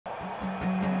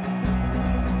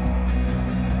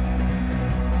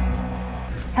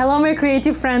Hello my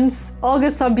creative friends, Olga,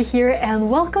 Soby here,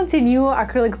 and welcome to a new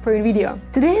acrylic pouring video.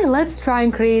 Today let's try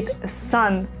and create a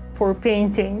sun for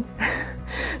painting.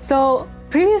 So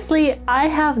previously I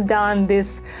have done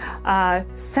this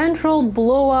central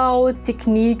blowout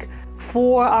technique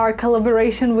for our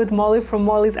collaboration with Molly from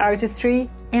Molly's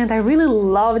Artistry, and I really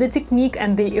love the technique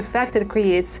and the effect it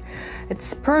creates.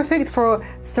 It's perfect for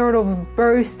sort of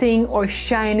bursting or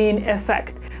shining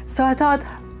effect. So I thought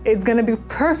it's gonna be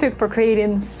perfect for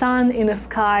creating sun in the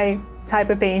sky type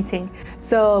of painting.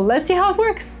 So let's see how it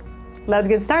works. Let's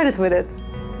get started with it.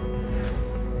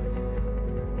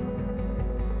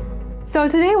 So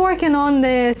today working on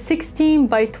the 16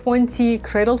 by 20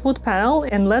 cradled wood panel,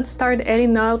 and let's start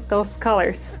adding out those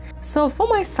colors. So for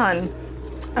my sun,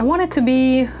 I want it to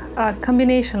be a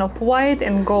combination of white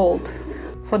and gold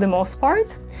for the most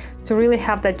part, to really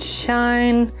have that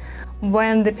shine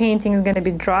when the painting is gonna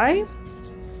be dry.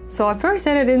 So I first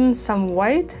added in some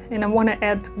white, and I want to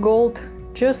add gold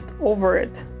just over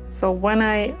it. So when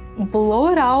I blow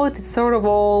it out, it sort of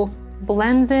all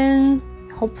blends in.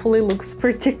 Hopefully looks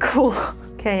pretty cool.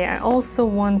 Okay, I also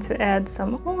want to add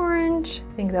some orange.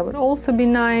 I think that would also be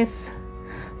nice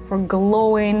for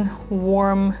glowing,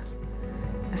 warm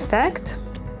effect.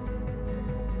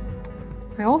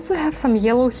 I also have some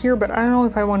yellow here, but I don't know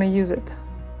if I want to use it.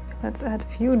 Let's add a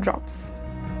few drops.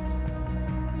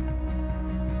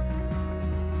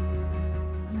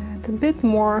 A bit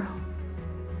more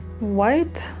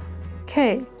white.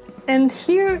 Okay, and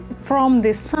here from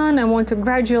the sun I want to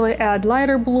gradually add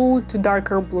lighter blue to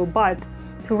darker blue, but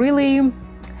to really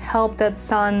help that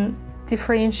sun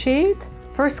differentiate,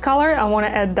 first color I want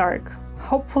to add dark.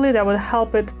 Hopefully that will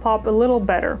help it pop a little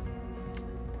better.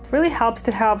 It really helps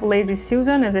to have Lazy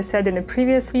Susan, as I said in the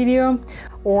previous video,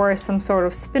 or some sort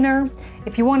of spinner.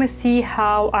 If you want to see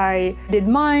how I did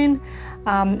mine,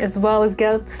 as well as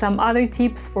get some other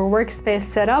tips for workspace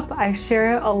setup, I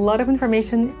share a lot of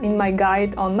information in my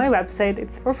guide on my website.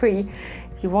 It's for free.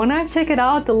 If you wanna check it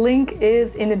out, the link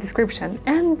is in the description.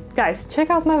 And guys, check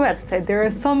out my website. There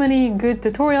are so many good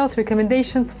tutorials,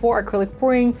 recommendations for acrylic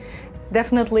pouring. It's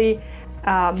definitely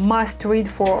a must read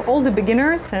for all the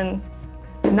beginners and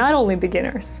not only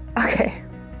beginners. Okay,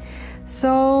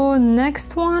 so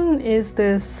next one is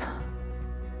this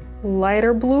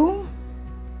lighter blue.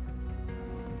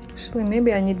 Actually,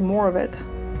 maybe I need more of it.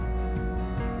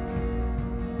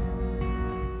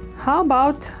 How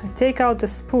about I take out the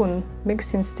spoon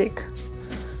mixing stick?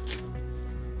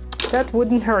 That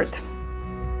wouldn't hurt.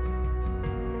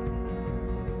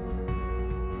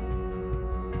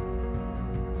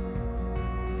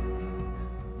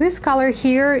 This color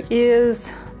here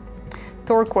is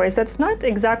turquoise. That's not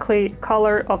exactly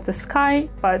color of the sky,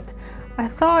 but I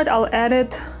thought I'll add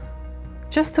it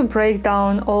just to break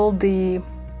down all the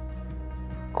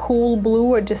cool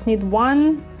blue. I just need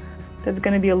one that's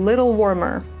gonna be a little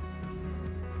warmer,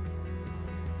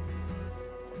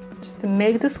 just to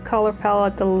make this color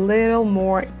palette a little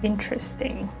more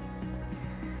interesting.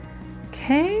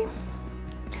 Okay,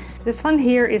 this one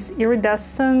here is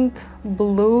iridescent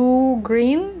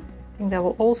blue-green. I think that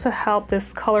will also help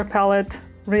this color palette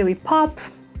really pop.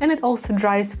 And it also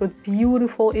dries with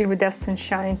beautiful iridescent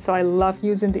shine, so I love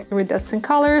using the iridescent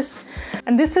colors.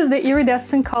 And this is the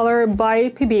iridescent color by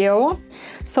PBO.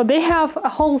 So they have a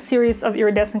whole series of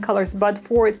iridescent colors, but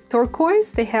for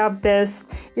turquoise, they have this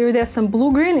iridescent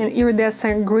blue-green and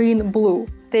iridescent green-blue.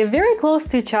 They're very close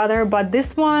to each other, but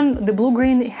this one, the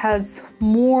blue-green, has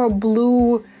more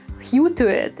blue hue to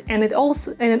it, and it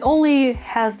only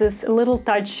has this little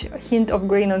touch, hint of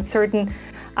green on certain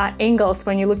angles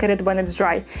when you look at it when it's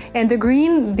dry. And the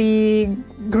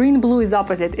green-blue is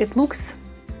opposite. It looks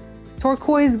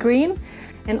turquoise green,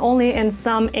 and only in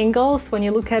some angles when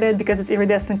you look at it, because it's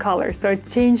iridescent color, so it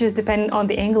changes depending on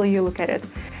the angle you look at it.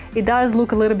 It does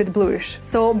look a little bit bluish.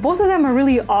 So both of them are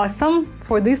really awesome.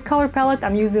 For this color palette,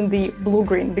 I'm using the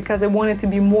blue-green because I want it to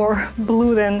be more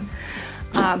blue than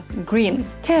green.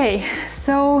 Okay,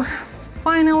 so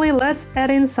finally let's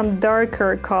add in some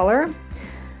darker color.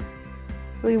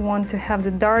 We want to have the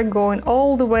dark going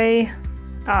all the way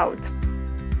out.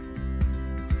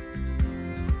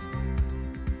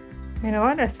 You know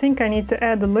what? I think I need to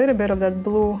add a little bit of that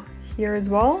blue here as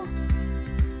well.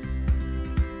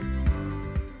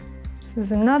 This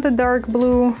is another dark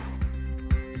blue.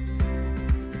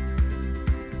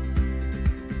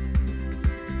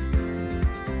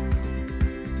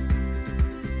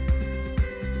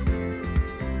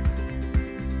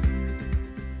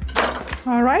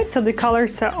 All right, so the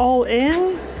colors are all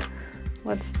in.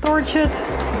 Let's torch it.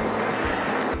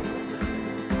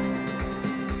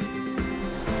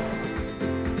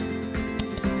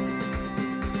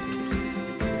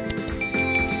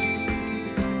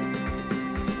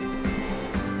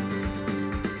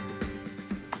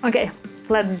 Okay,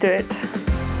 let's do it.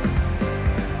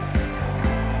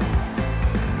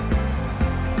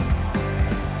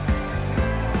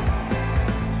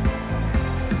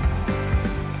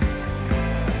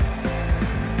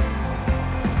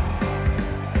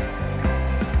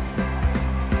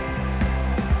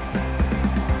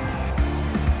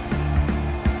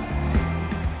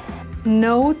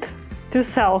 Note to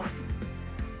self.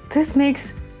 This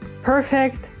makes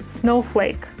perfect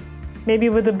snowflake, maybe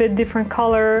with a bit different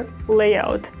color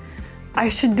layout. I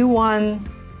should do one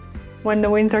when the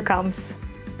winter comes.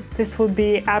 This would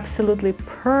be absolutely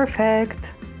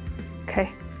perfect.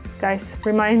 Okay, guys,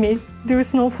 remind me, do a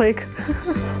snowflake.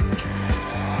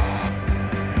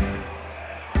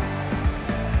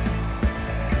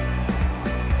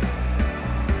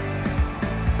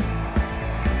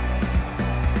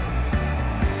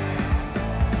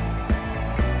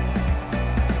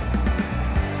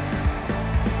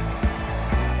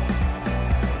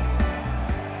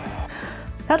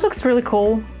 That looks really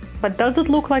cool, but does it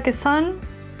look like a sun?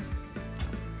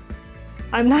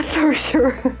 I'm not so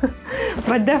sure,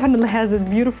 but definitely has this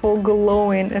beautiful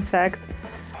glowing effect.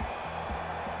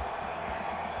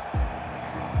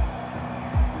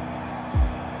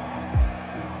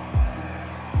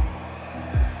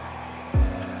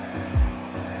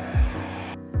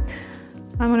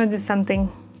 I'm gonna do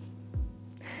something.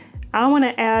 I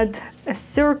wanna add a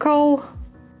circle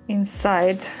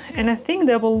inside, and I think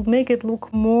that will make it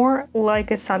look more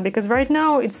like a sun, because right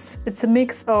now it's a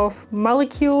mix of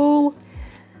molecule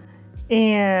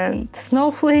and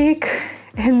snowflake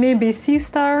and maybe sea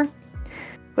star,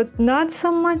 but not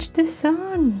so much the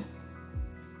sun.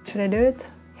 Should I do it?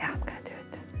 Yeah, I'm gonna do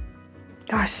it.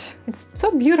 Gosh, it's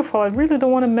so beautiful. I really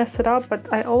don't want to mess it up,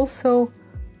 but I also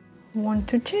want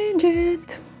to change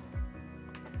it.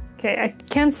 Okay, I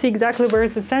can't see exactly where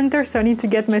is the center, so I need to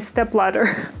get my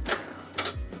stepladder.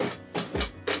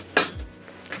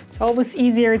 It's always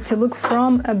easier to look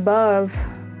from above.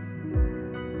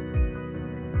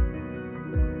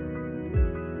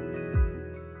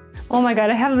 Oh my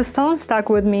god, I have the song stuck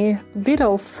with me.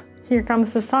 Beatles, Here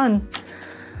Comes the Sun.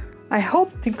 I hope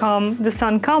the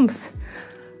sun comes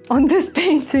on this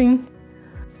painting.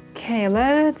 Okay,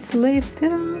 let's lift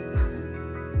it up.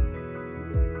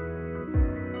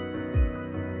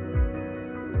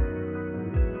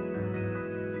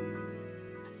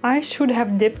 I should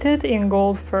have dipped it in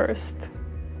gold first.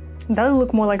 That'll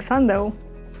look more like sun though.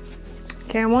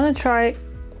 Okay, I want to try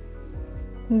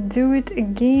do it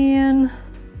again,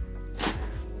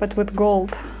 but with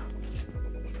gold.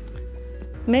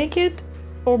 Make it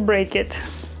or break it.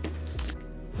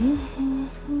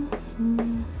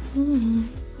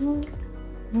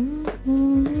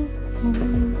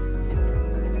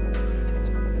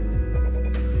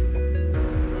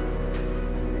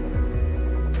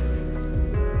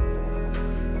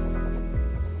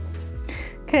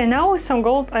 Okay, now with some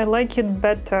gold I like it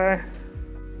better.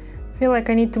 I feel like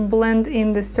I need to blend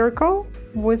in the circle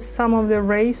with some of the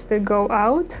rays that go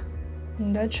out.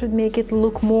 And that should make it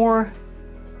look more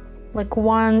like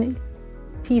one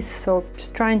piece, so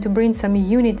just trying to bring some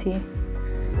unity.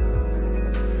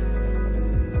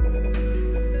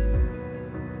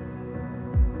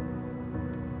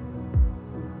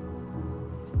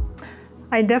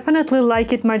 I definitely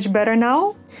like it much better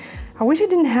now. I wish I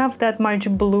didn't have that much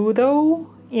blue though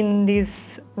in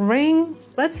this ring.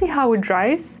 Let's see how it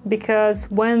dries, because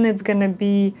when it's gonna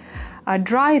be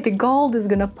dry, the gold is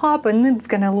gonna pop and it's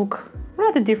gonna look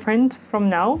rather different from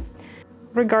now.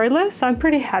 Regardless, I'm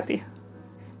pretty happy.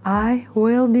 I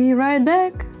will be right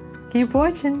back. Keep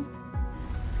watching.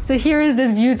 So here is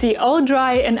this beauty all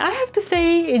dry, and I have to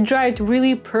say it dried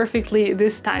really perfectly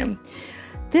this time.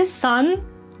 This sun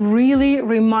really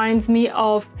reminds me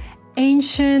of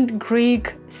ancient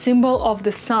Greek symbol of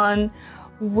the sun,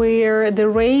 where the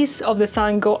rays of the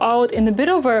sun go out in a bit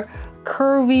of a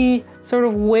curvy, sort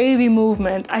of wavy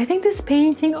movement. I think this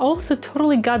painting also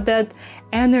totally got that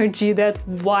energy, that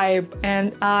vibe,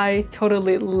 and I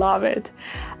totally love it.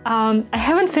 I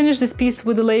haven't finished this piece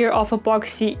with a layer of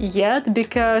epoxy yet,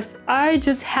 because I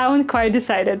just haven't quite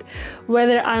decided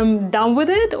whether I'm done with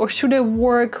it or should I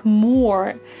work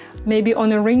more, maybe on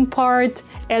the ring part,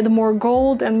 add more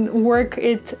gold and work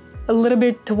it a little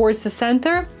bit towards the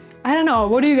center. I don't know,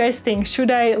 what do you guys think?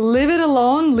 Should I leave it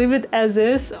alone, leave it as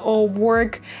is, or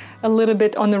work a little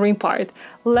bit on the ring part?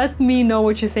 Let me know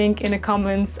what you think in the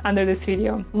comments under this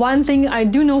video. One thing I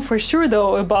do know for sure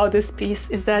though about this piece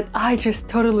is that I just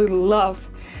totally love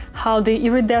how the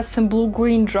iridescent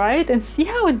blue-green dried, and see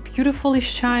how it beautifully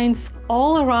shines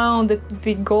all around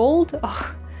the gold.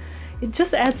 Oh, it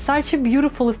just adds such a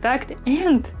beautiful effect,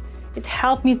 and it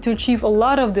helped me to achieve a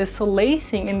lot of this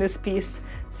lacing in this piece.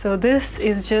 So this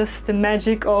is just the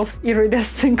magic of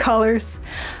iridescent colors.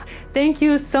 Thank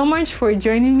you so much for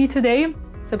joining me today.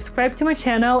 Subscribe to my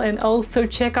channel and also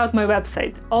check out my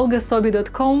website,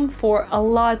 olgasoby.com, for a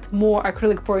lot more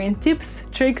acrylic pouring tips,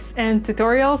 tricks and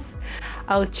tutorials.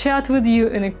 I'll chat with you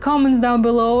in the comments down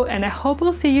below, and I hope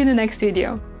I'll see you in the next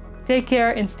video. Take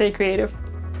care and stay creative.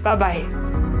 Bye bye!